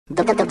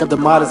The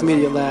Modest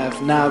Media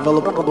Lab, now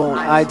available on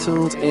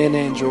iTunes and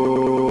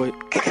Android.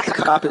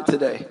 Cop it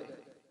today.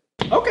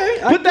 Okay.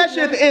 Put that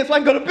shit at the end so I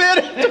can go to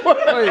bed.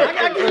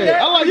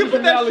 I like You this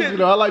put that analogy shit-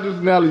 though. I like this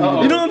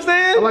analogy. You know what I'm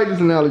saying? I like this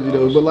analogy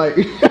though, but like,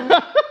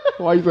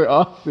 why you say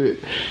oh shit?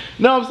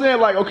 No, I'm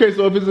saying like, okay,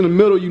 so if it's in the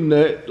middle, you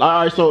nut.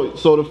 All right,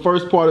 so the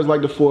first part is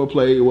like the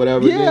foreplay or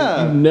whatever.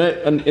 Yeah. Then you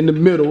nut in the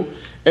middle,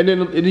 and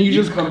then you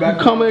just come back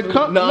not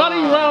round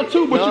even round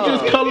two, but you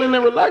just cuddling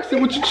and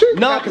relaxing with your chick.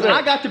 No, because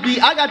I got to be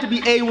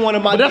A1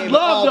 of my But that's game at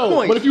love all though.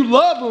 points. But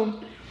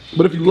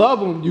if you love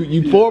them,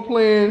 you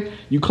foreplaying,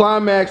 you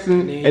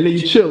climaxing, and then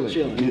you chilling.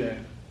 Yeah.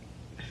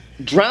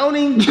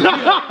 Drowning, we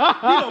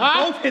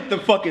done both hit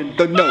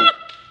the note.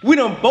 We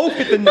done both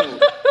hit the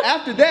note.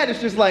 After that,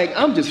 it's just like,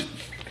 I'm just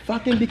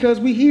fucking because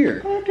we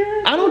here.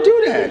 I don't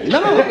do that.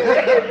 No.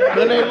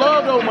 That ain't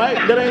love though,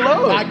 Mike. That ain't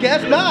love. I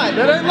guess not.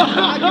 That ain't love.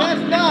 I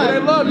guess not. That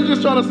ain't love. You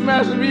just trying to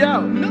smash me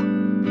out.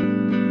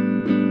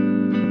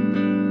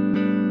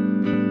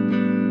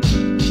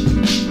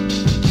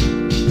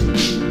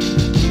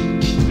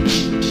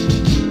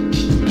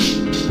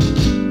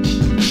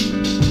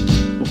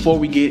 Before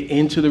we get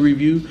into the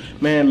review,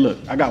 man, look,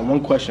 I got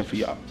one question for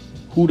y'all.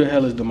 Who the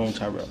hell is Damone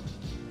Tyrell?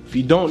 If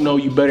you don't know,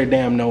 you better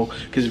damn know,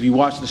 because if you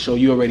watch the show,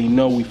 you already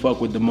know we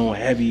fuck with Damone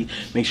heavy.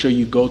 Make sure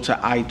you go to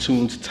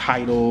iTunes,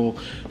 Tidal,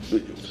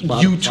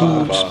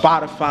 YouTube,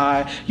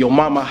 Spotify, Your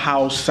Mama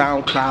House,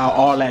 SoundCloud,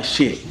 all that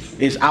shit.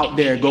 It's out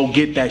there. Go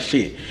get that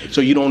shit.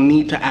 So you don't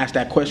need to ask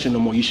that question no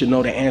more. You should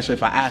know the answer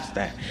if I ask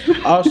that.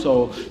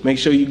 Also, make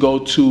sure you go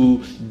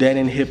to Dead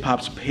End Hip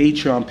Hop's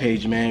Patreon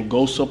page, man.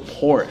 Go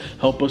support.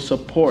 Help us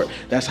support.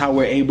 That's how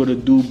we're able to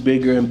do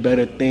bigger and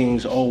better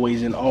things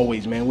always and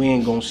always, man. We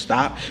ain't gonna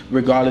stop,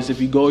 regardless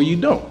if you go or you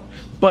don't.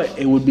 But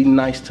it would be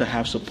nice to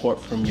have support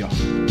from y'all.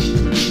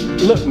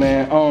 Look,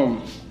 man,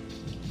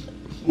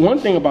 one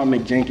thing about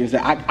Mick Jenkins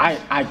that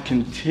I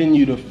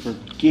continue to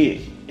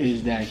forget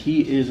is that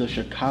he is a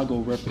Chicago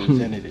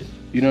representative.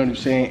 You know what I'm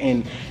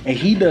saying? And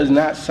he does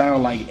not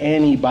sound like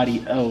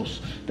anybody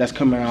else that's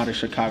coming out of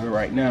Chicago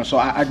right now. So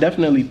I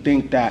definitely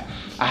think that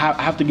I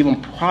have to give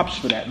him props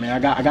for that,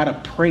 man. I gotta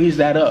praise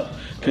that up.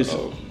 Cause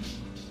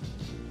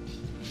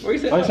What you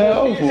say? I say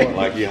oh for?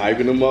 Like you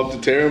hyping him up to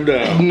tear him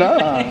down.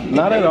 Nah,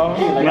 not at all.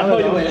 Like, I Not know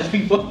at you all. ass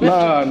people.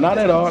 Nah, not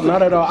at all.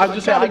 Not at all. I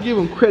just say I give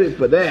him credit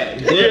for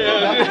that.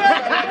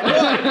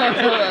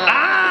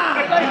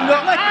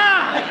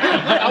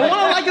 I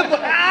want to like it, but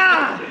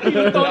I'm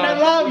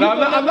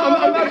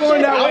not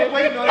going that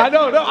way. I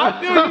know, no, I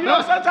feel you. You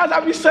know, sometimes I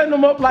be setting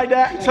them up like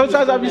that.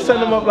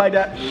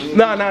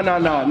 Nah, not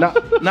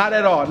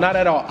at all, not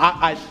at all.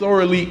 I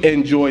thoroughly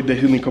enjoyed the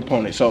healing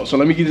component. So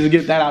let me just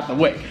get that out the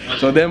way.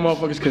 So them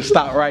motherfuckers can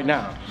stop right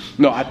now.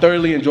 No, I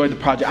thoroughly enjoyed the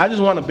project. I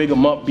just want to big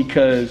them up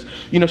because,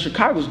 you know,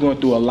 Chicago's going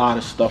through a lot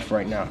of stuff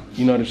right now.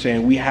 You know what I'm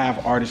saying? We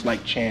have artists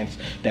like Chance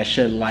that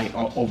shed light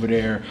over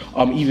there.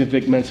 Even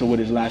Vic Mensa with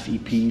his last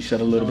EP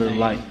shed a little bit of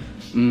light.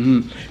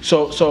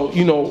 So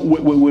you know,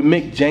 with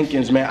Mick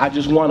Jenkins, man, I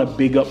just want to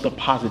big up the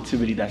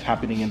positivity that's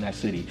happening in that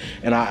city,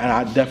 and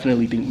I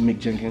definitely think Mick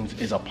Jenkins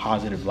is a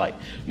positive light.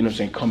 You know what I'm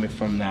saying, coming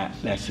from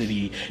that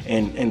city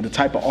and the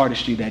type of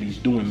artistry that he's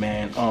doing,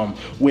 man.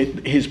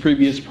 With his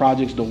previous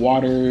projects, The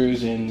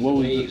Waters and what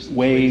was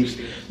Waves.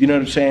 You know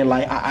what I'm saying?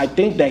 Like I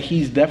think that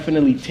he's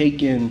definitely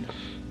taken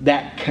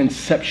that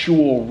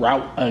conceptual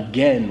route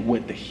again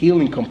with the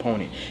healing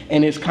component,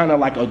 and it's kind of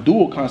like a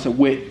dual concept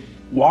with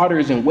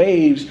Waters and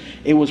Waves.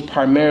 It was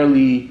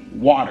primarily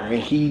water,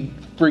 and he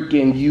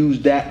freaking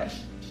used that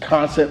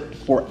concept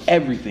for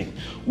everything.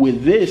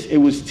 With this, it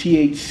was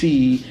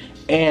THC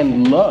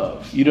and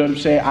love. You know what I'm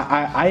saying?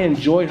 I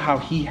enjoyed how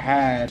he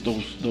had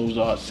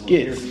those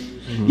skits.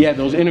 Yeah,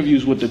 those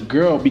interviews with the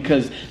girl,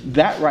 because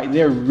that right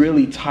there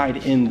really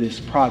tied in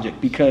this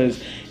project.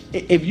 Because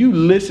if you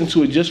listen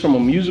to it just from a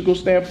musical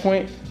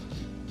standpoint,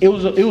 it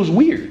was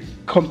weird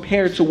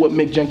compared to what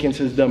Mick Jenkins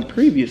has done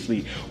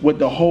previously with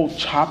the whole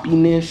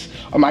choppiness.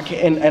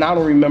 And I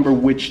don't remember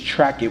which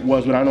track it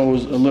was, but I know it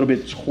was a little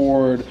bit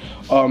toward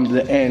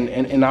the end.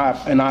 And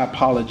I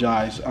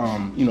apologize.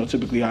 You know,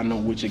 typically I know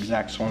which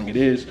exact song it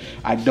is.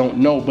 I don't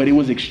know, but it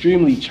was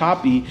extremely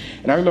choppy.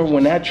 And I remember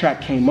when that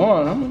track came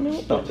on, I'm like, man,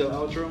 what the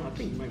outro? I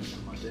think you might be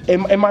talking about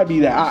that. It might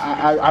be that.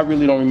 I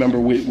really don't remember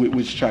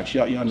which tracks.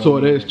 Y'all know. So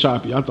it is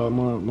choppy. I thought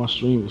my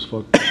stream was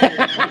fucked.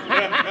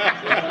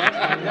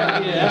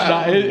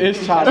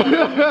 It's choppy.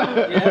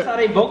 Yeah, that's how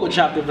they vocal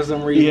chopped it for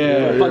some reason.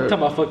 Yeah. Talking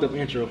about fucked up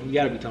intro. You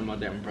gotta be talking about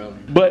that one, probably.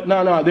 But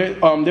no,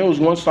 there was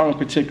one song in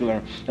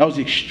particular that was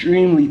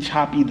extremely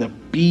choppy, the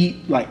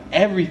beat, like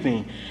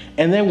everything.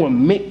 And then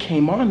when Mick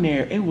came on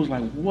there, it was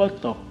like,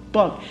 what the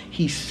fuck?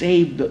 He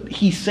saved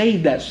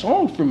that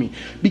song for me,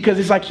 because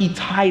it's like he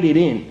tied it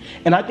in.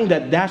 And I think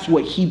that's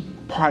what he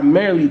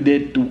primarily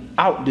did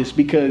throughout this,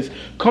 because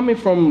coming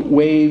from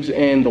Waves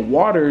and The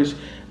Waters,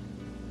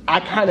 I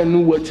kind of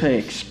knew what to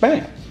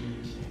expect.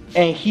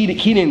 And he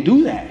didn't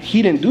do that.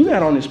 He didn't do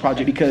that on this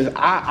project because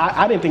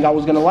I didn't think I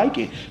was gonna like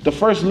it. The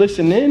first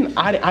listen in,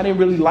 I didn't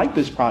really like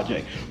this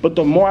project. But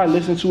the more I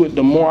listened to it,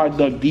 the more I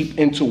dug deep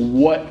into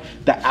what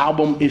the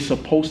album is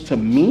supposed to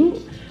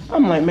mean.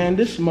 I'm like, man,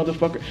 this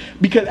motherfucker.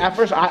 Because at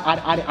first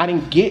I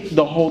didn't get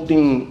the whole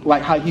thing,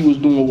 like how he was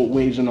doing with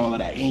Waves and all of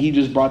that. And he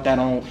just brought that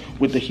on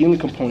with the healing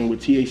component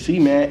with TAC,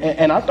 man.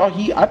 And I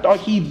thought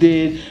he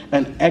did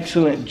an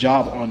excellent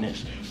job on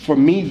this. For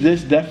me,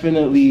 this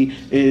definitely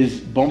is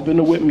bumping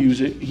the whip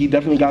music. He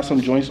definitely got some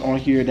joints on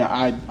here that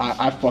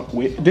I fuck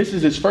with. This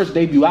is his first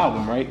debut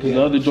album, right? Because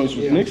the other joints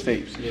was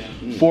mixtapes.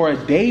 Yeah. For a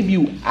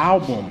debut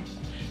album,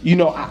 you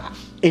know,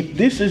 if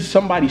this is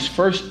somebody's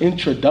first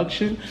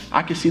introduction,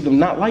 I could see them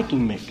not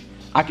liking Mick.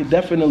 I could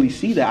definitely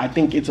see that. I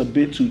think it's a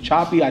bit too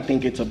choppy. I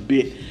think it's a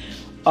bit,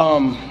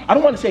 I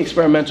don't want to say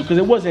experimental because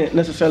it wasn't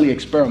necessarily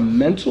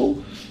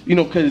experimental, you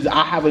know, because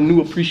I have a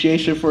new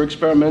appreciation for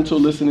experimental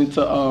listening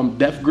to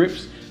Death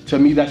Grips. To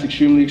me, that's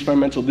extremely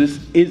experimental. This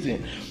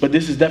isn't, but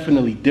this is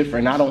definitely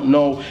different. I don't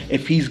know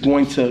if he's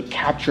going to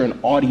capture an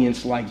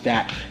audience like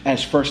that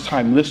as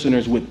first-time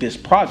listeners with this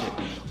project.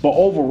 But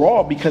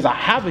overall, because I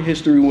have a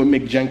history with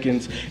Mick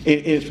Jenkins,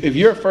 if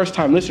you're a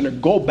first-time listener,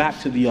 go back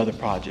to the other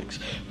projects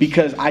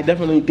because I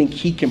definitely think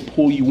he can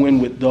pull you in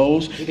with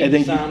those. And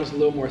then sounds a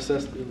little more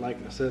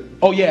like I said.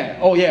 Oh yeah,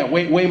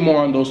 way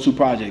more on those two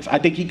projects. I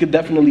think he could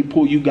definitely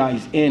pull you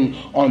guys in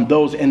on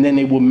those, and then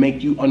it will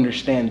make you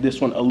understand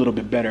this one a little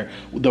bit better,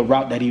 the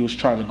route that he was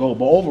trying to go.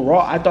 But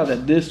overall, I thought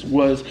that this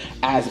was,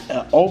 as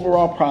an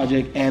overall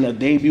project and a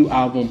debut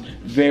album,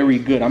 very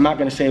good. I'm not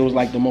gonna say it was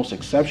like the most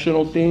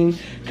exceptional thing,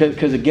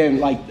 because again,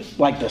 like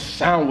the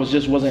sound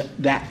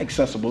wasn't that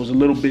accessible. It was a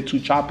little bit too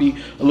choppy,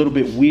 a little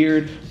bit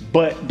weird.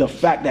 But the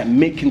fact that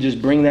Mick can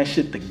just bring that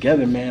shit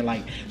together, man,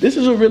 like this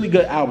is a really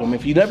good album.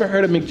 If you never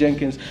heard of Mick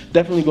Jenkins,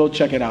 definitely go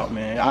check it out,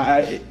 man.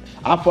 I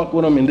fuck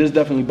with him, and this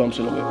definitely bumps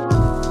it a bit.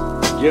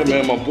 Yeah,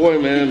 man, my boy,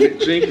 man, Mick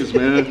Jenkins,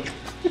 man.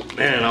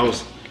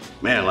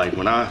 Man, like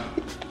when I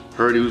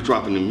heard he was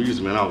dropping the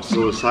music, man, I was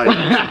so excited.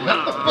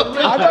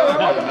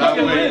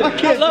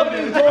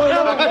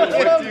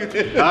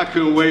 I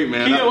couldn't wait,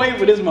 man. He was waiting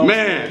for this moment.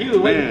 Man, he was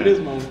waiting for this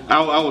moment.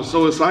 I was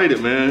so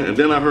excited, man. And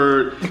then I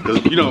heard,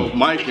 because, you know,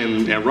 Mike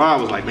and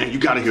Rob was like, man, you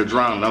got to hear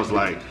Drown. And I was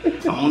like, I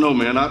don't know,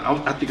 man.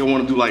 I think I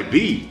want to do like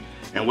B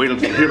and wait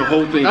until I hear the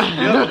whole thing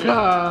together.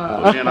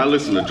 Man, I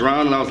listened to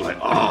Drown and I was like,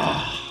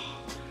 oh.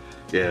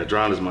 Yeah,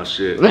 Drown is my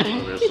shit. I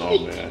love that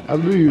song, man. I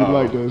knew you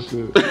like that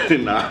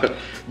shit. Nah,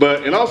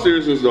 but in all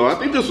seriousness, though, I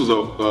think this was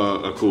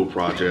a cool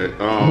project.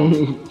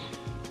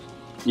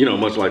 You know,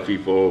 much like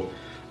FIFO,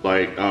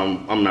 like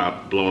I'm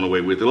not blown away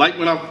with it. Like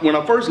when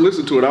I first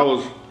listened to it, I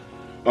was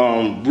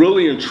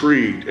really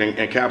intrigued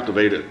and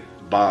captivated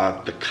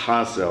by the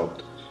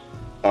concept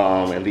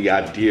and the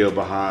idea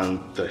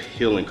behind the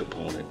healing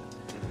component.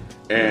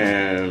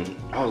 And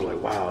I was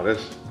like, wow,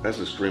 that's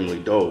extremely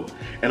dope.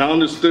 And I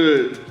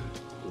understood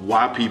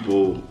why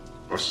people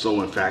are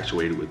so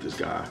infatuated with this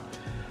guy,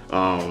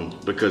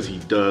 because he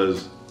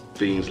does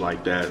things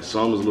like that.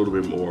 Some is a little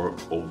bit more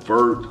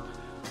overt,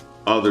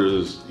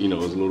 others, you know,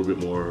 is a little bit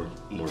more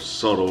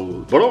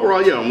subtle. But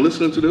overall, yeah, I'm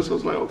listening to this, I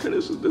was like, okay,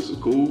 this is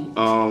cool.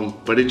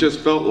 But it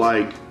just felt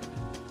like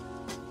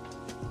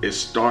it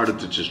started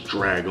to just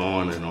drag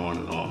on and on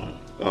and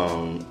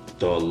on.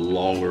 The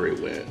longer it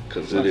went,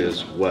 because it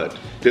is what,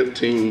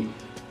 15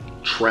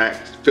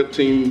 tracks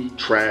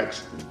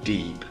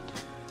deep.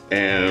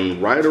 And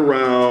right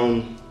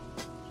around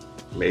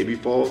maybe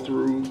Fall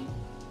Through,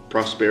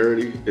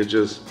 Prosperity, it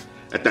just,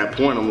 at that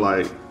point, I'm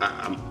like,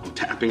 I'm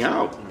tapping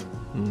out.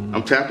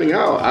 I'm tapping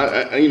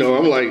out. You know,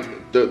 I'm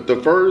like, the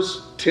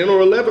first 10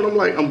 or 11, I'm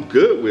like, I'm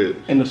good with.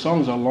 And the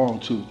songs are long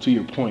too, to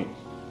your point.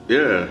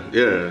 Yeah.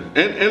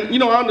 And you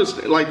know, I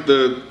understand, like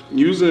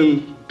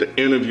using the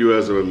interview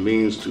as a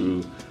means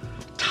to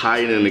tie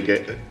it in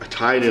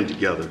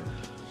together.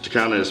 To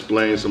kind of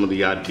explain some of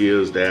the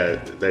ideas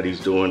that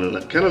he's doing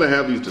and kind of to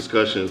have these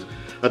discussions,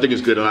 I think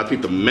it's good. And I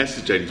think the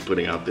message that he's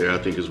putting out there, I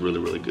think is really,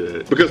 really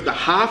good. Because the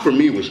high for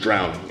me was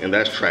Drowning, and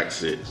that's track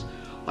 6.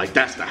 Like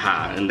that's the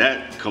high, and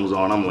that comes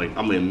on, I'm like,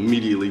 I'm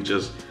immediately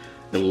just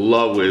in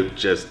love with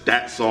just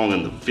that song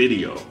and the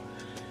video.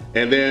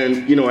 And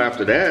then, you know,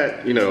 after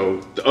that, you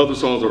know, the other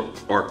songs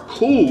are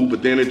cool,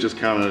 but then it just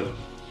kind of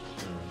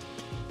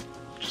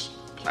just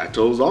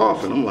plateaus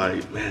off, and I'm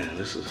like, man,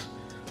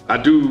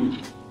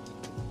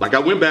 I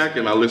went back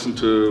and I listened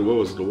to, what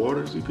was it, the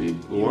Waters EP?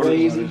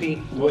 Waves EP.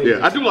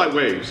 Yeah, I do like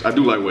Waves.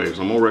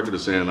 I'm on record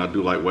as saying I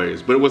do like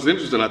Waves. But it was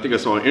interesting, I think I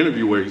saw an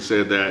interview where he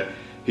said that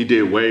he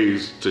did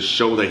Waves to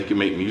show that he can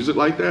make music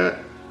like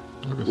that,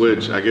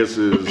 which I guess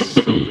is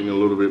something a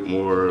little bit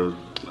more.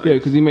 Like, yeah,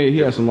 because he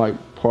had some like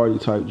party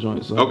type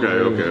joints.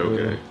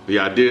 Okay.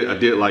 Yeah, I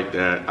did like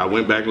that. I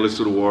went back and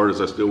listened to the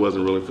Waters. I still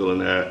wasn't really feeling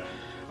that.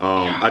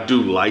 I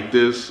do like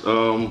this. Yeah, I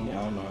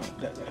don't know.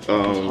 That's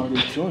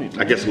hardest joint.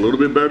 I guess a little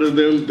bit better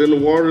than the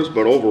Waters,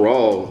 but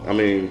overall, I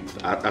mean,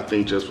 I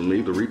think just for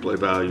me, the replay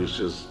value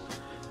is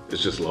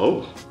just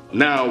low.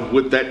 Now,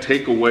 with that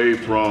takeaway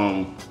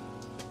from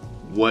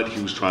what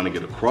he was trying to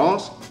get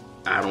across,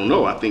 I don't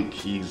know. I think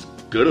he's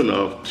good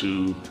enough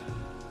to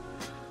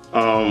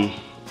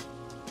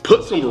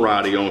put some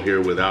variety on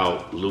here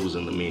without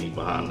losing the meaning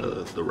behind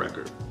the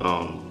record,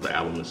 the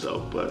album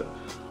itself. But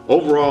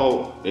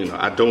overall, you know,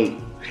 I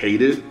don't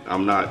hate it.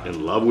 I'm not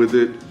in love with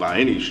it by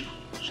any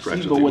stretch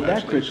of the But with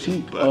that imagination,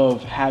 critique but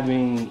of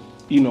having,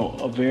 you know,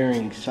 a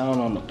varying sound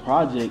on the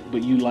project,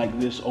 but you like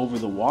this over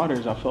the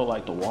Waters, I felt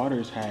like the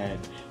Waters had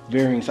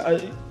varying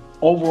sound.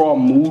 Overall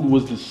mood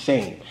was the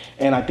same,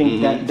 and I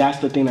think that's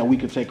the thing that we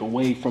could take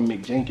away from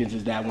Mick Jenkins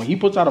is that when he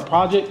puts out a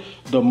project,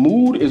 the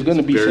mood is going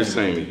to be very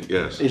samey. samey.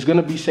 Yes, It's going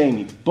to be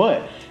samey.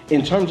 But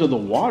in terms of the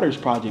Waters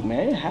project,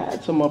 man, it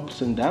had some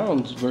ups and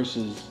downs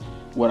versus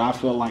what I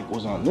felt like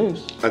was on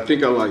this. I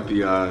think I like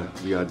the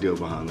idea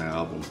behind the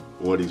album,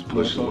 what he's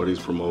pushing, what he's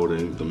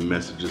promoting, the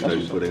messages that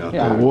he's putting out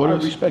Yeah, there. I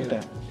Waters? respect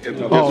that.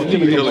 Oh,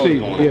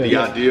 The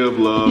idea of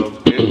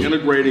love,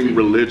 integrating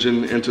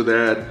religion into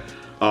that.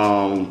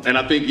 And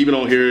I think even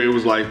on here, it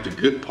was like the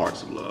good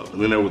parts of love,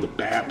 and then there were the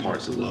bad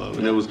parts of love,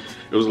 and it was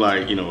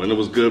like, you know, and it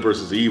was good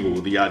versus evil.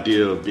 The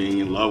idea of being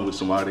in love with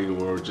somebody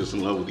or just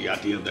in love with the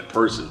idea of that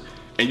person.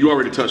 And you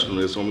already touched on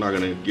this, so I'm not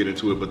going to get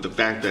into it. But the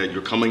fact that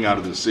you're coming out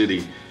of the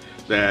city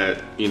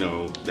that, you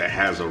know, that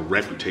has a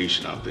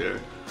reputation out there,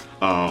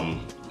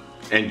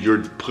 and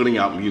you're putting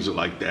out music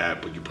like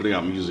that, but you're putting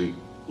out music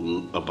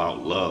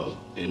about love,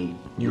 and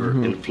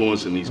you're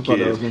influencing these I thought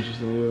that kids. was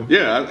interesting,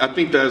 Yeah, I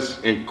think that's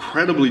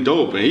incredibly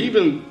dope. And he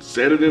even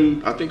said it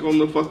in, I think, on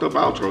the Fucked Up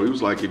outro. He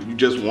was like, if you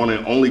just want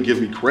to only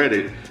give me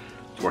credit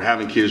for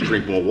having kids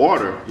drink more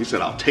water, he said,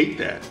 I'll take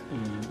that.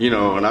 You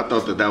know, and I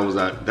thought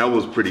that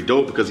was pretty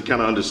dope because he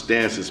kind of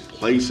understands his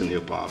place in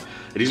hip hop.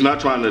 And he's not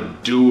trying to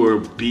do or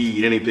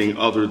be anything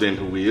other than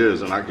who he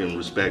is. And I can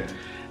respect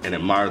and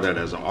admire that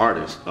as an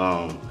artist.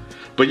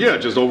 But yeah,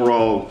 just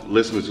overall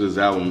listening to this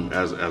album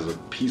as a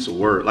piece of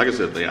work, like I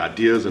said, the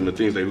ideas and the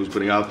things that he was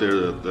putting out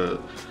there,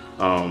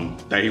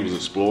 that he was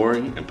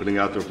exploring and putting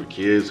out there for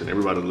kids and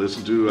everybody to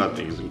listen to, I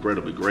think is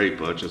incredibly great.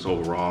 But just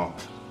overall,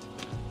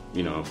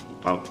 you know,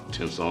 about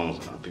 10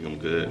 songs, I think I'm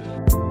good.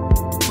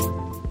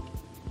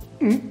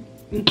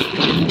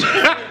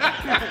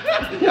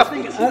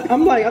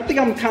 I think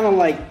I'm kind of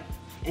like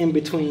in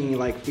between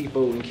like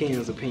FIFO and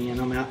Ken's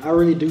opinion. I mean,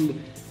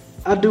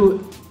 I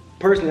do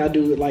personally, I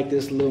do like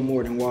this a little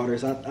more than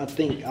Waters. I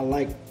think I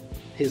like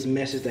his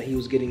message that he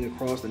was getting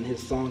across and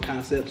his song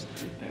concepts.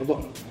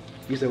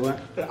 You said what?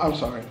 I'm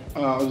sorry.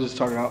 I was just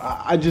talking.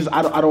 I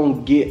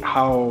don't get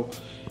how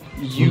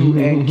you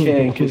and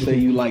Ken can say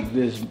you like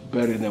this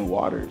better than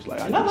Waters.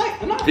 Like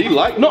He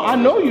liked No, I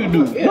know you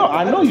do. No,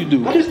 I know you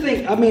do. I just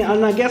think, I mean,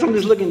 I guess I'm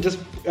just looking,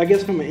 I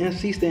guess from an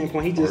MC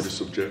standpoint, he Artist just,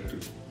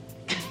 subjective.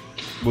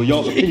 Well,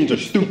 y'all's opinions are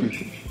stupid.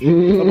 How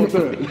about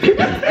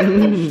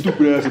that?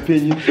 Stupid ass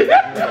opinions.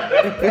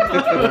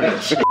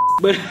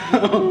 but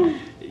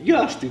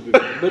y'all stupid.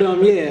 But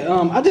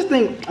I just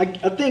think, I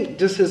think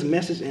just his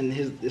message and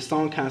his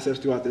song concepts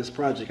throughout this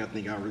project, I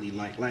think I really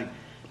like. Like,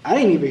 I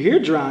didn't even hear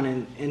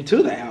Drowning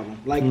into the album.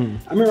 Like,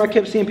 I remember I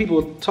kept seeing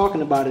people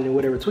talking about it and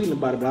whatever, tweeting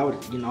about it, but I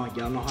would, you know,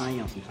 y'all know how I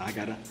am sometimes.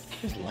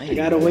 I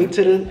gotta wait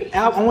to the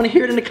album. I want to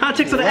hear it in the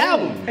context of the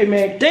album. Hey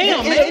man,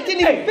 Damn, man. It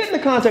didn't even fit in the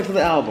context of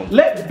the album.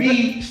 let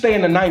B stay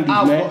in the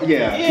 90s, man.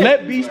 Yeah.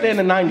 Let B stay in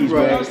the 90s, You know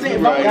what man. I'm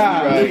saying?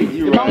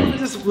 You're If I right. wanna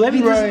just let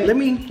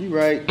me. You're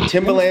right.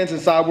 Timberlands and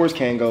Cyborgs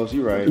Kangos.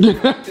 You're right.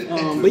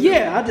 But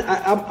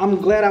yeah,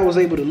 I'm glad I was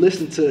able to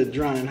listen to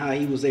Drowning, how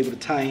he was able to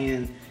tie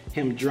in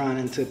him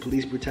drowning to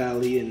police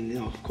brutality and, you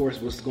know, of course,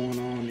 what's going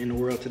on in the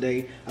world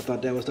today. I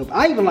thought that was dope.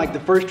 I even liked the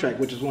first track,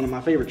 which is one of my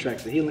favorite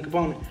tracks, the Healing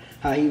Component.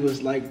 How he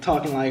was like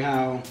talking like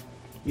how,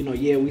 you know,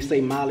 yeah, we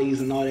say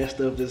mollies and all that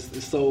stuff is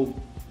so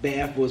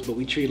bad for us, but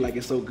we treat it like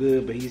it's so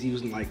good. But he's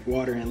using like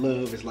water and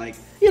love. It's like,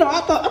 you know,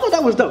 I thought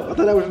that was dope. I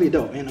thought that was really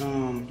dope. And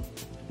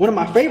one of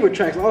my favorite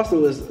tracks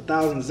also is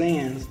 1,000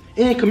 Zans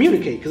and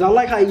Communicate, because I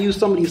like how he used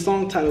some of these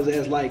song titles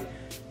as like,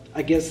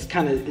 I guess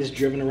kind of is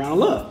driven around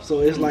love. So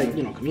it's like,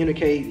 you know,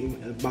 communicate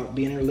about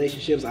being in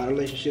relationships, out of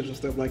relationships and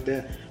stuff like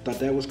that. Thought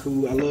that was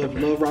cool. I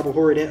love Robert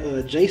Horry,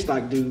 that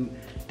J-Stock dude.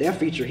 That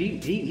feature,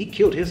 he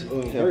killed his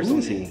verse who on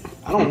is he? it.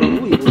 I don't know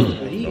who he was,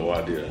 but he No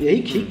idea. Yeah,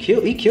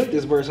 he killed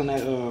this verse on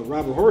that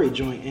Robert Horry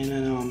joint. And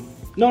then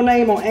No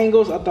Name on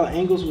Angles. I thought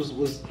Angles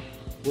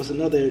was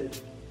another.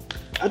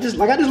 I just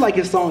like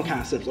his song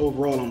concepts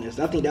overall on this.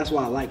 I think that's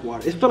why I like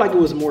Water. It felt like it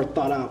was more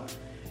thought out.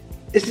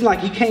 It seemed like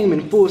he came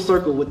in full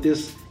circle with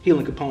this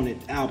Healing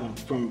Component album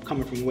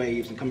coming from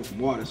Waves and coming from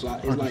Water. So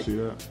it's like, see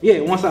that. yeah,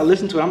 once I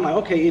listen to it, I'm like,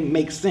 okay, it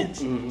makes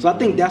sense. So I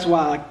think that's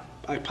why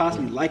I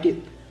possibly like it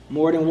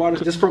more than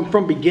Waters, just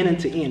from beginning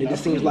to end. It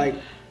just seems like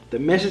the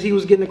message he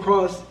was getting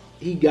across,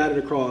 he got it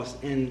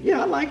across, and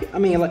yeah, I like it. I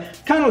mean,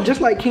 like kind of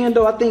just like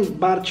Kendo, I think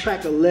by the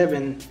track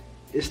 11,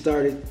 it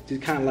started to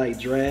kind of like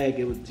drag.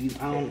 It was,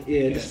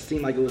 it just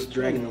seemed like it was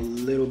dragging a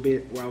little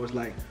bit. Where I was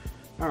like,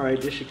 all right,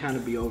 this should kind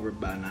of be over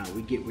by now.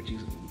 We get what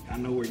I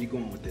know where you're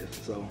going with this.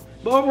 So,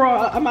 but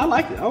overall, I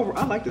like it.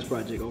 I like this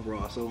project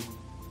overall. So,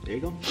 there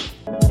you go.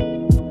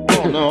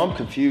 Oh no, I'm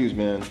confused,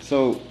 man.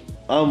 So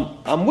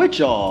I'm with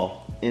y'all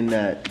in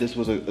that this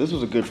was a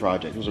good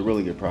project. It was a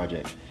really good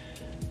project.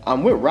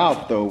 I'm with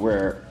Ralph though,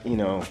 where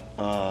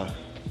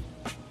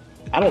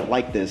I don't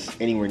like this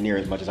anywhere near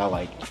as much as I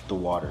like The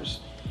Waters.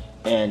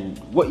 And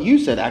what you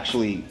said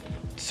actually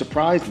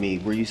surprised me,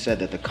 where you said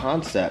that the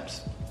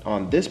concepts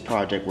on this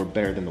project were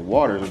better than The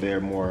Waters, or they're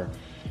more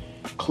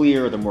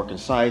clear, or they're more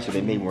concise, or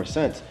they made more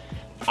sense.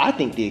 I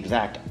think the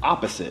exact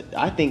opposite.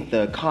 I think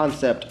the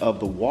concept of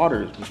The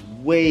Waters was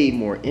way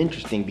more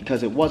interesting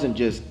because it wasn't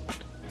just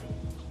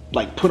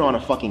like put on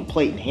a fucking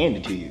plate and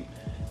handed to you.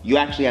 You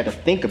actually had to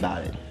think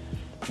about it.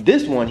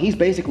 This one, he's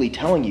basically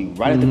telling you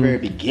right at the very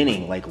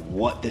beginning, like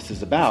what this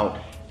is about.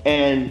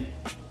 And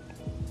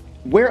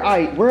where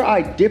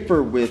I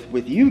differ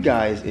with you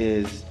guys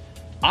is,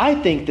 I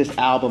think this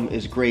album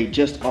is great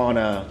just on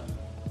a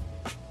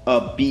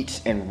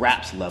beats and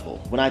raps level.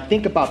 When I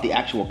think about the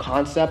actual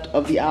concept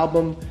of the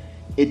album,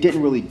 it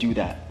didn't really do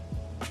that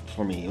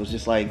for me. It was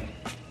just like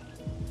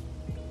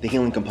the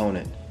healing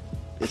component.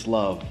 It's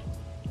love.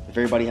 If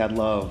everybody had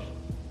love,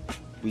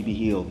 we'd be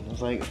healed. I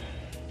was like,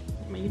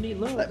 I mean, you need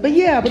love. but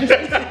yeah, but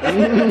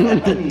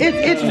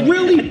it's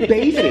really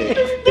basic.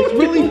 It's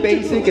really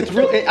basic. It's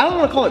real. I don't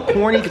want to call it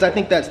corny because I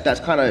think that's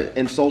kind of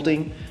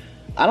insulting.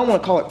 I don't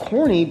want to call it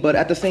corny, but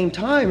at the same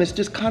time, it's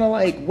just kind of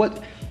like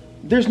what.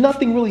 There's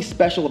nothing really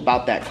special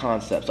about that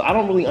concept, so I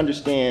don't really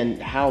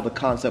understand how the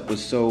concept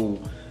was so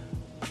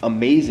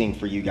amazing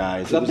for you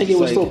guys. I think it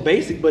was so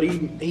basic, but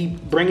he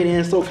bring it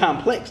in so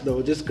complex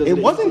though, just because it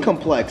wasn't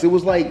complex. It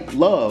was like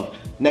love.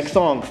 Next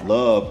song,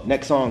 love.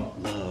 Next song,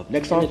 love.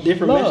 Next song,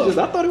 different love. messages.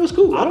 I thought it was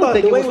cool. I don't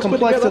think it was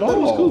complex at all. I thought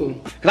it was cool.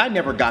 Because I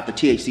never got the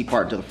THC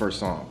part until the first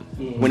song.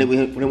 When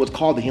it was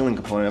called the healing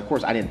component, of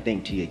course I didn't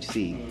think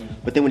THC.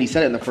 But then when he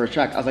said it in the first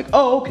track, I was like,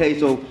 oh, okay,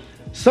 so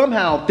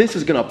somehow this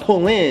is gonna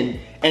pull in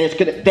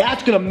and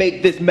that's gonna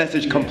make this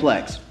message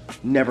complex.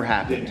 Never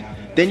happened.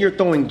 Then you're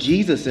throwing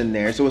Jesus in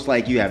there, so it's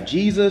like you have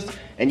Jesus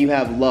and you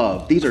have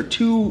love. These are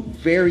two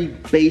very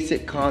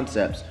basic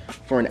concepts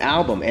for an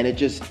album, and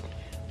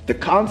the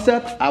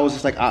concept, I was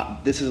just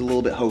like, this is a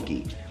little bit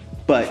hokey.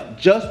 But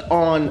just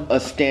on a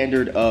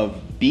standard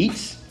of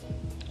beats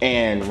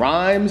and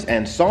rhymes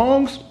and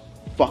songs,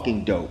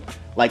 fucking dope.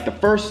 Like the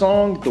first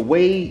song, the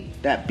way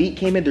that beat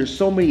came in, there's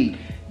so many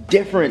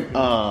different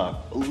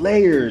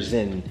layers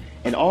and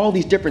all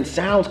these different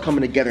sounds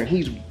coming together, and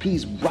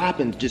he's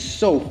rapping just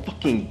so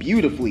fucking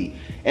beautifully.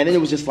 And then it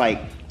was just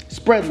like,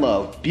 Spread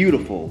Love,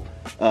 beautiful.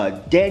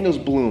 Daniel's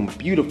Bloom,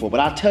 beautiful.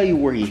 But I'll tell you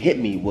where he hit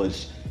me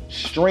was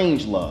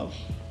Strange Love.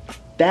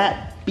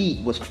 That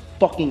beat was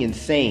fucking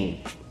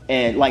insane.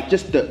 And like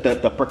just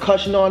the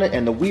percussion on it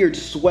and the weird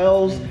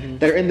swells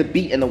that are in the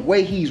beat and the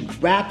way he's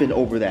rapping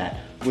over that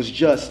was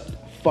just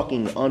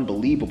fucking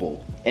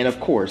unbelievable. And of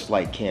course,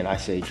 like Ken, I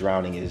say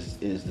Drowning is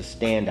the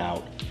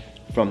standout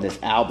from this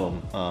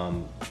album.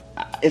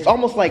 It's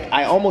almost like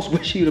I almost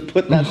wish you to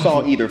put that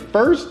song either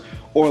first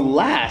or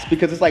last,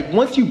 because it's like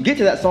once you get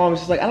to that song,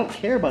 it's just like I don't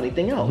care about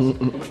anything else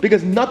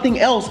because nothing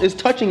else is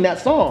touching that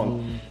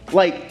song.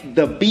 Like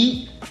the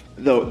beat,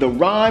 the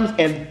rhymes,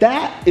 and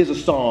that is a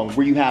song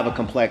where you have a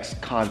complex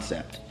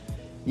concept.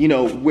 You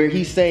know, where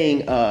he's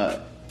saying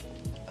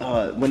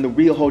when the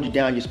real holds you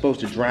down, you're supposed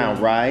to drown,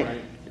 right?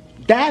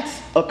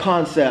 That's a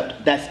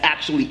concept that's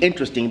actually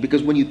interesting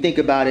because when you think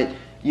about it,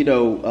 you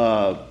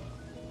know,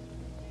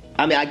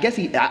 I mean, I guess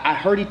I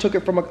heard he took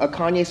it from a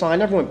Kanye song. I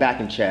never went back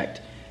and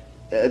checked.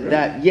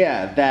 That's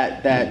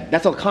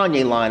a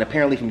Kanye line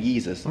apparently from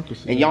Yeezus.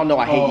 And y'all know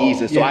I hate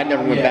Yeezus, so I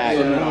never went back.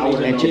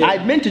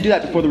 I meant to do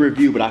that before the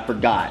review, but I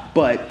forgot.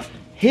 But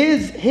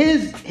his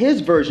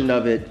version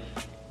of it,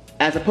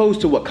 as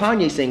opposed to what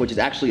Kanye's saying, which is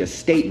actually a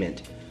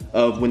statement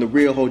of when the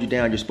real hold you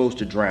down, you're supposed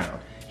to drown.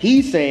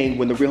 He's saying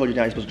when the real hold you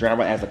down, you're supposed to drown,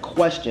 right, as a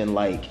question,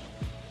 like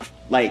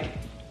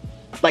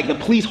the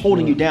police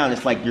holding you down,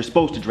 it's like you're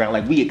supposed to drown.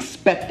 Like we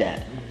expect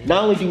that.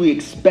 Not only do we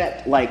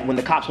expect, like when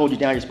the cops hold you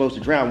down, you're supposed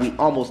to drown, we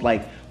almost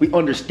like, we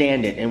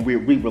understand it and we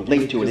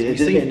relate to it.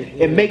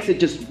 It makes it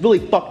just really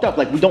fucked up.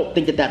 Like we don't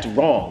think that that's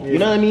wrong. You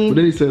know what I mean? But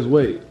then he says,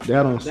 wait,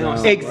 that don't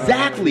sound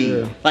exactly.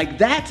 Right. Yeah. Like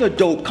that's a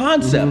dope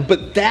concept.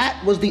 But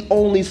that was the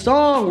only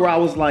song where I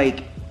was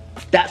like,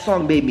 that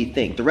song made me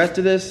think. The rest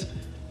of this,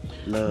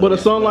 love, but a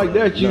song like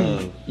that,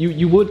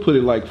 you would put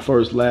it like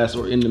first, last,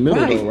 or in the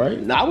middle, though, right?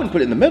 No, I wouldn't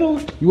put it in the middle.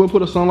 You wouldn't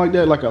put a song like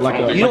that, like a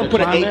you don't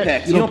put an climax?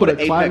 apex. You don't put a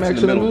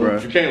climax in the middle, bro.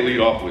 You can't lead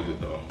off with it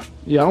though.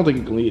 Yeah, I don't think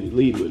you can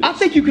lead with it. I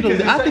think you could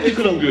have. I think you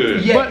could have.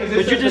 Good. Yeah, But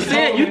you just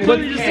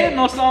said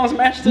no songs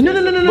matched to No.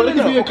 But it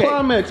could be a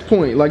climax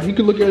point. Like you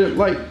could look at it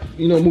like,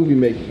 you know, movie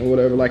making or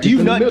whatever. Like Do you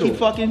it's in nut the and middle. keep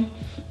fucking?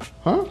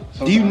 Huh?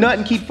 Do you nut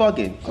and keep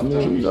fucking? I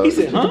mean, you know, He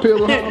said, huh? it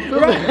depends on how I'm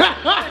feeling.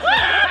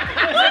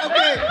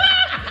 Okay.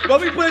 Let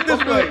me put it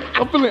this way.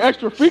 I'm feeling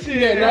extra freaky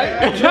that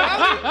night.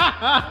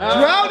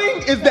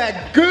 Drowning is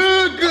that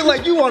good,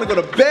 like you want to go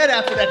to bed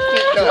after that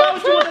shit. No. Why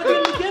would you want that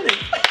in the beginning?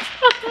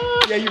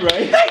 Yeah, you're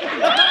right.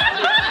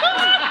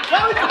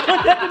 Why would you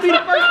want that to be the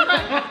first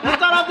track? Let's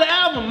start off the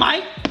album,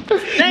 Mike.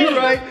 You're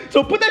right.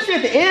 So put that shit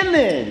at the end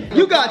then.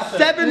 You got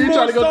 7 You more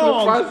trying to go through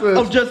the songs process.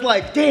 of just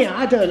like, damn,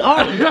 I done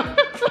argued.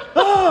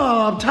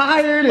 Oh, I'm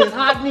tired. It's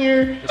hot in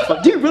here.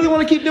 Do you really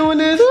want to keep doing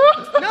this?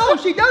 No,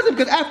 she doesn't,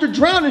 because after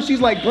drowning,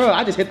 she's like, bro,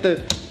 I hit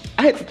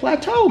the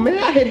plateau, man.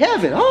 I hit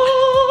heaven.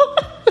 Oh.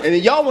 And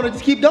then y'all want to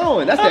just keep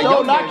going. That's that. No,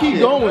 young not man keep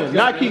shit. going.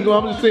 Not keep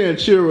going. I'm just saying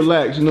chill,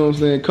 relax. You know what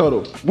I'm saying?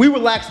 Cuddle. We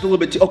relaxed a little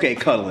bit too. Okay,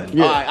 cuddling.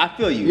 Yeah. All right, I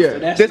feel you.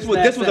 Yeah. This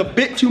was a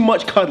bit too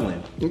much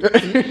cuddling. All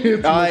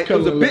right, it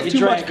was a bit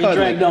too much cuddling.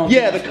 dragged on.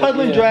 Yeah, the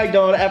cuddling dragged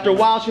on. After a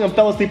while, she done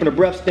fell asleep and her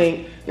breath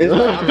stink. It's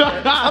like,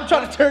 I'm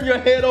trying to turn your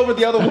head over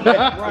the other way.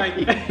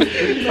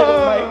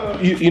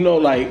 Right. You know,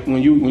 like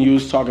when you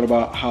was talking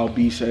about how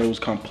B said it was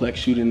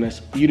complex, you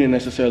didn't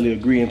necessarily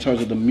agree in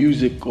terms of the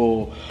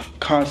musical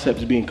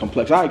concepts being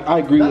complex. I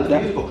agree Not with the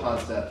that. musical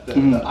concept, the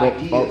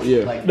ideas.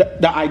 yeah. Like,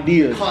 The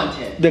ideas,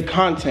 Content. the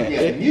content,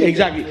 yeah, the music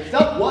exactly.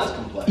 itself was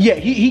complex. Yeah,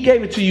 he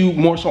gave it to you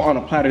more so on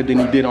a platter than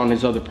he did on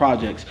his other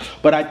projects.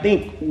 But I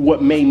think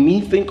what made me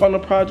think on the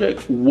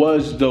project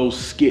was those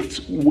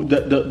skits,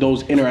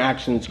 those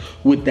interactions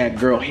with that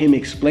girl, him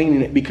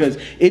explaining it, because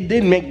it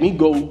did make me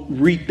go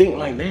rethink,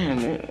 like,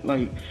 man,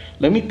 like,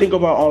 let me think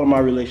about all of my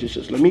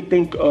relationships. Let me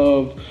think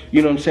of,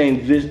 you know what I'm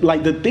saying, this,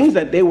 like the things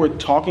that they were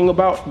talking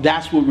about,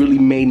 that's what really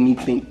made me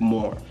think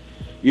more.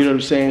 You know what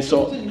I'm saying? Those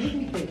So didn't make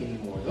me think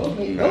anymore.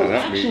 Those that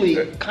actually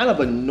means- kind of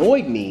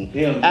annoyed me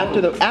Yeah. after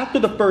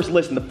the first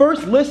listen. The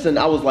first listen,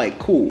 I was like,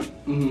 cool.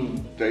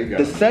 There you go.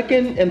 The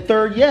second and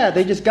third, yeah,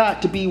 they just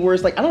got to be where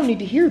it's like, I don't need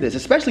to hear this.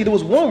 Especially there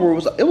was one where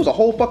it was a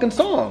whole fucking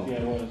song. Yeah,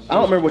 it was. I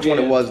don't remember which one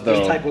it was though.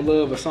 This Type of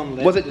Love or something.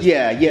 Like Was it? that.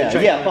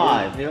 Yeah,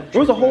 5. Yep. There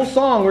was a whole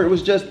song where it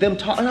was just them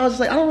talking, and I was just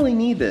like, I don't really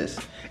need this.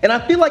 And I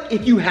feel like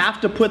if you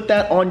have to put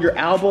that on your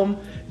album,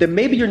 then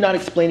maybe you're not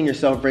explaining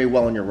yourself very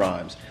well in your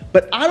rhymes.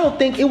 But I don't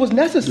think it was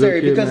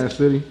necessary Good Kid, Mad because.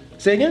 City.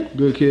 Say again?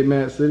 Good Kid,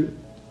 Mad City.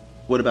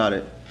 What about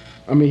it?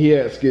 I mean, he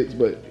had skits,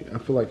 but I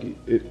feel like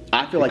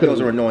I feel like those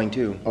are annoying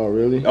too. Oh,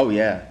 really? Oh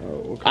yeah.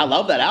 Oh, okay. I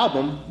love that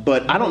album,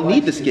 but I don't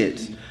need the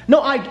skits.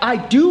 No, I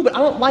do, but I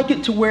don't like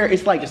it to where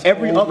it's like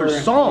every other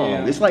over, song.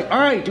 yeah. It's like, all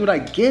right, dude, I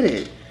get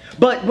it.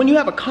 But when you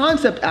have a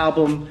concept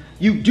album,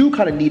 you do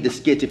kind of need the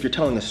skits if you're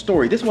telling a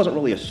story. This wasn't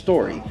really a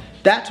story.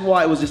 That's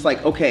why it was just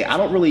like, okay, I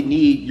don't really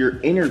need your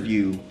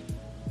interview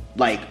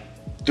like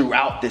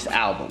throughout this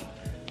album.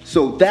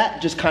 So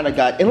that just kind of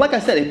got, and like I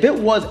said, if it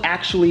was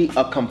actually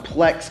a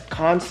complex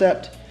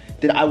concept,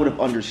 then I would have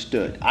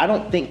understood. I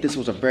don't think this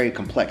was a very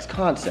complex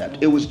concept.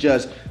 It was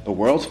just, the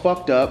world's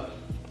fucked up.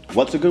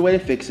 What's a good way to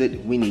fix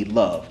it? We need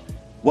love.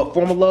 What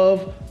form of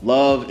love?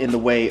 Love in the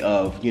way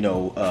of,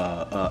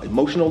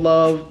 emotional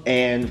love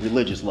and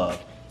religious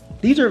love.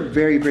 These are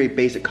very, very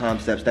basic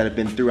concepts that have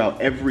been throughout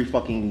every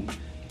fucking,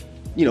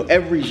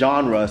 every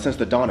genre since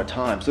the dawn of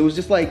time. So it was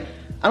just like,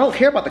 I don't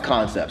care about the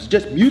concepts.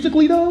 Just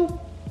musically though,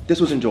 this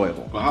was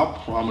enjoyable. But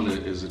how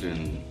prominent is it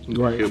in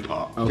Right. hip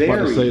hop? I was about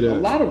to say A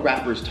that. lot of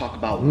rappers talk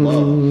about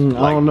love.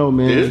 I don't know,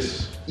 man.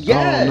 This?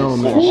 Yes. I don't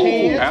know, man. Whole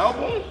Chance.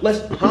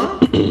 album? Huh?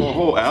 A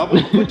whole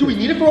album? But do we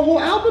need it for a whole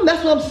album?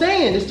 That's what I'm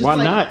saying. It's just Why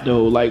like, not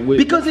though? Like with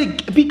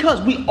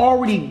Because we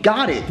already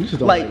got it. You just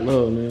don't like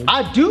love, man.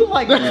 I do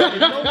like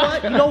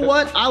love. You know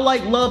what? I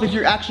like love if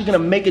you're actually gonna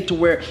make it to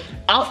where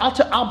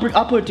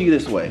I'll put it to you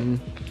this way.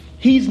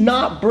 He's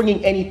not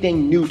bringing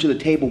anything new to the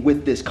table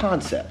with this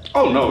concept.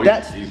 Oh, no,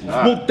 that's he's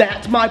not. Well,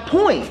 that's my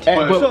point.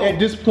 But So- at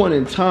this point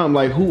in time,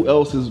 like who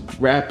else is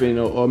rapping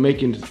or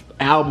making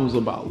albums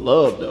about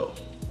love though?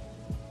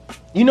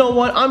 You know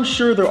what? I'm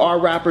sure there are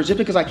rappers. Just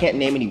because I can't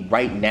name any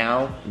right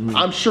now,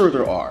 I'm sure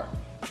there are.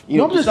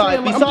 I'm just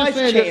saying, besides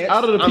that Chance,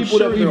 out of the I'm people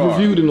sure that we there are.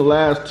 reviewed in the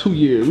last 2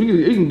 years, we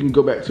can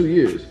go back 2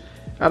 years.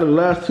 Out of the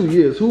last 2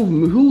 years,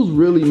 who's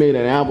really made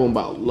an album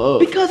about love?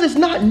 Because it's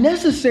not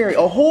necessary.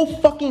 A whole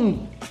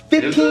fucking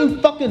 15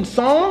 it? fucking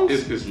songs.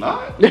 It's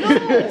not? No.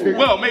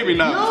 Well, maybe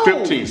not No.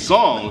 15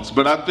 songs,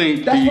 but I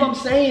think That's what I'm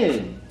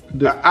saying.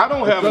 I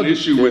don't have an subject-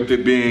 issue with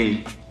it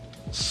being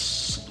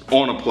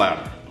on a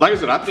platter. Like I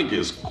said, I think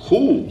it's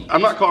cool.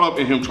 I'm not caught up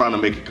in him trying to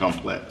make it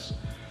complex.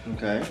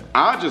 Okay.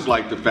 I just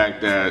like the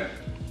fact that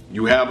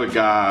you have a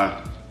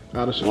guy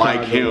Out of Chicago.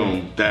 like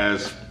him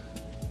that's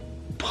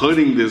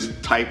putting this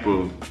type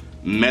of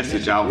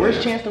message out Where's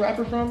there. Chance the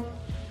Rapper from?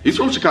 He's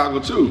from Chicago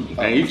too,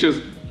 and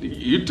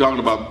you're talking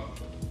about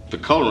the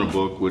Coloring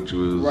Book, which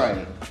was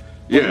Right.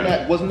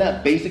 Yeah. Wasn't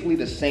that basically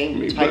the same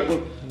mean, type but-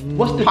 of?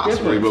 What's the Possibly,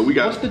 difference? but we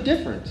got- What's the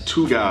difference?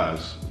 two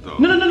guys though.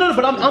 No.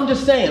 But I'm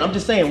just saying.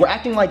 We're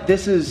acting like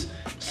this is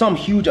some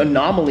huge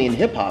anomaly in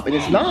hip hop, and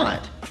it's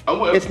not. Oh,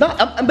 well- It's not.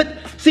 But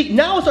see,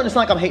 now it's starting to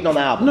sound like I'm hating on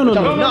the album. No, which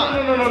I'm no,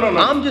 not. no.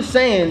 I'm just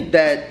saying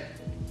that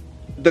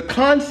the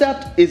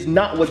concept is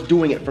not what's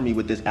doing it for me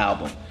with this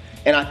album.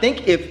 And I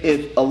think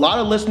if a lot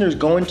of listeners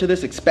go into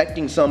this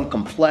expecting some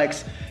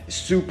complex,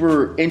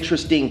 super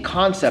interesting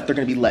concept, they're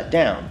going to be let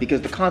down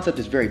because the concept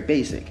is very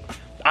basic.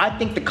 I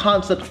think the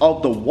concept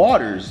of the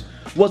waters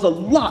was a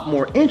lot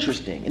more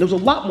interesting and it was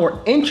a lot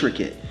more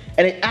intricate.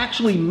 and it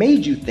actually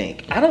made you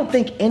think. I don't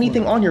think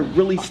anything on here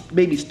really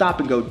made me stop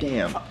and go,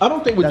 damn. I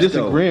don't think we're That's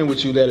disagreeing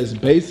with you that it's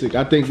basic.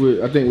 I think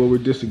what we're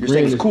disagreeing You're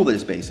saying is it's cool that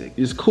it's basic.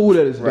 it's cool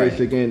that it's Right.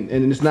 basic, and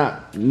it's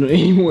not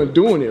anyone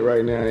doing it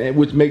right now,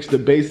 which makes the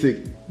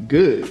basic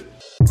good.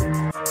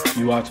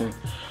 You watching?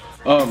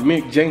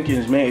 Mick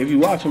Jenkins, man, if you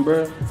watching,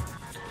 bro,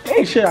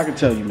 ain't shit I can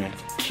tell you, man.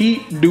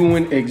 Keep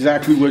doing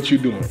exactly what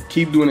you're doing.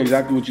 Keep doing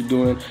exactly what you're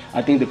doing.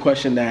 I think the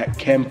question that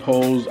Ken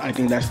posed, I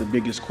think that's the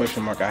biggest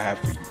question mark I have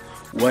for you.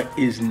 What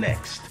is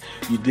next?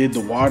 You did the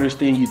Waters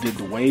thing, you did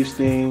the Waves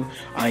thing.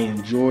 I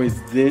enjoyed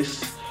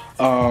this,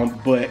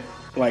 but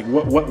like,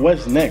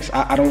 what's next?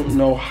 I don't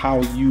know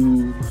how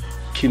you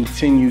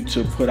continue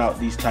to put out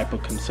these type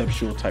of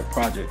conceptual type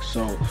projects.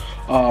 So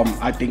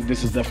I think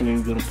this is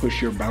definitely going to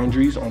push your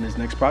boundaries on this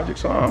next project.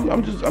 So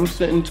I'm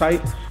sitting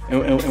tight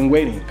and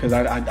waiting, because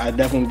I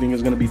definitely think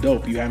it's going to be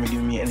dope. You haven't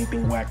given me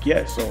anything whack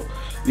yet, so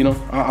you know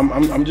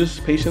I'm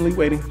just patiently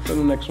waiting for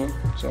the next one.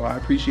 So I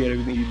appreciate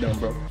everything you've done,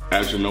 bro.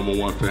 As your number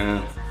one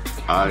fan,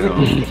 I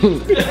just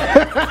want to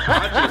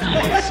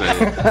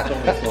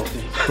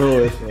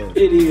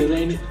say, It is,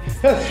 ain't it?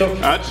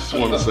 I just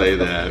want to say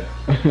that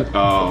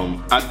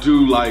I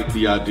do like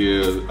the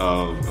idea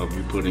of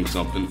you putting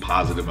something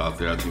positive out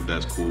there. I think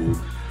that's cool.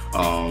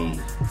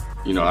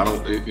 You know, I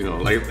don't, you know,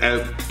 like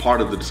as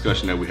part of the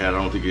discussion that we had, I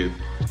don't think it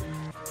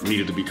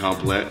needed to be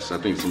complex. I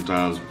think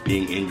sometimes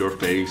being in your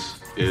face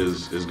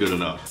is good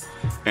enough.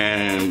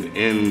 And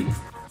in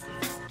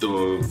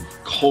the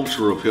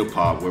culture of hip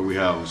hop, where we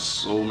have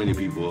so many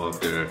people out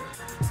there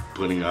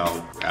putting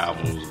out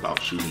albums about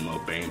shoot 'em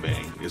up, bang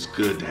bang, it's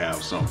good to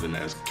have something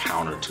that's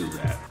counter to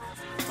that.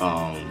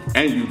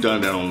 And you've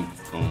done that on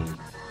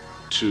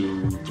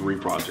 2-3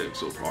 projects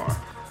so far.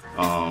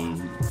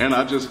 And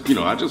I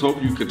just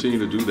hope you continue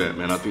to do that,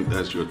 man. I think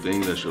that's your thing,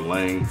 that's your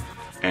lane.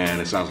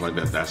 And it sounds like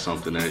that's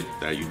something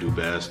that you do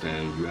best,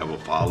 and you have a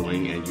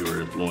following, and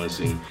you're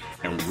influencing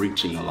and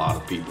reaching a lot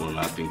of people, and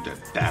I think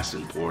that's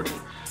important.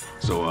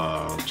 So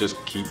just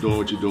keep doing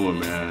what you're doing,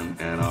 man,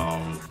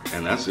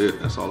 and that's it.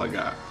 That's all I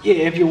got. Yeah,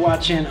 if you're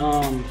watching,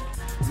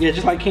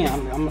 just like Ken,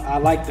 I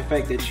like the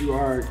fact that you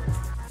are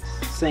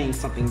saying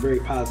something very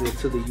positive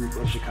to the youth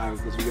of Chicago,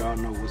 because we all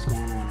know what's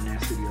going on in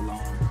that city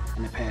alone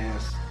in the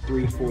past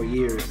 3-4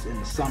 years in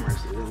the summers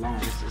alone.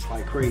 It's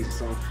like crazy.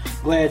 So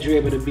glad you're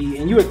able to be,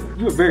 and you're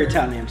a very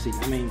talented MC.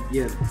 I mean,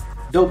 yeah,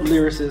 dope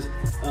lyricist.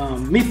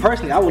 Me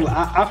personally,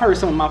 I've heard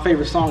some of my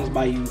favorite songs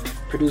by you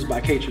produced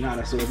by K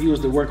Tronada. So if you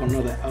was to work on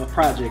another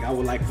project, I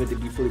would like for it to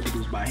be fully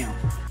produced by him.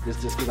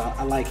 It's just because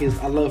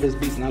I love his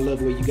beats, and I love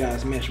the way you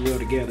guys mesh well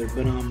together.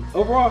 But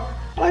overall,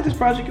 I like this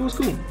project. It was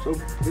cool. So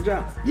good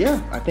job.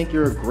 Yeah, I think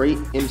you're a great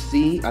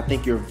MC. I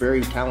think you're a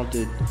very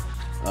talented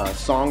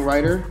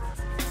songwriter.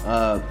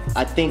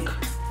 I think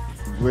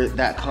where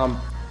that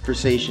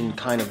conversation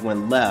kind of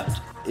went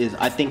left is,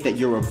 I think that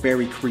you're a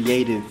very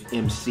creative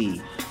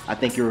MC. I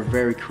think you're a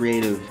very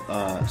creative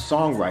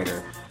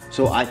songwriter.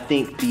 So I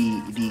think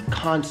the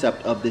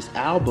concept of this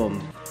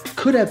album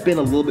could have been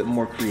a little bit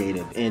more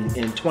creative. In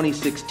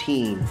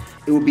 2016,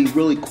 it would be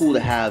really cool to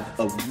have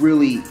a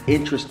really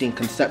interesting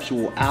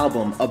conceptual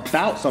album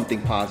about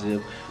something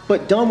positive,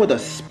 but done with a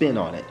spin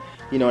on it.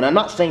 You know, and I'm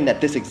not saying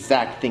that this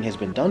exact thing has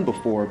been done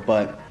before,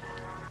 but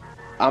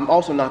I'm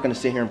also not going to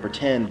sit here and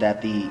pretend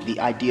that the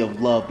idea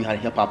of love behind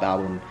a hip-hop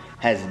album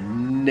has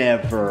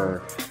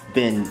never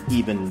been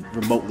even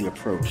remotely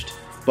approached.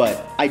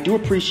 But I do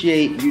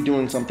appreciate you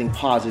doing something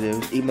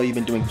positive, even though you've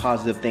been doing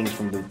positive things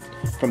from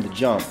the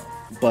jump.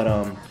 But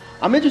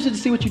I'm interested to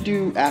see what you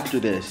do after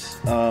this.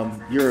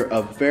 You're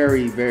a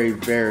very, very,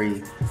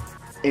 very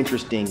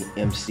interesting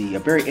MC, a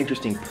very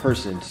interesting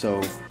person.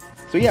 So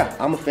yeah,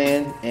 I'm a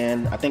fan,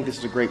 and I think this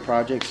is a great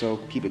project, so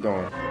keep it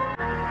going.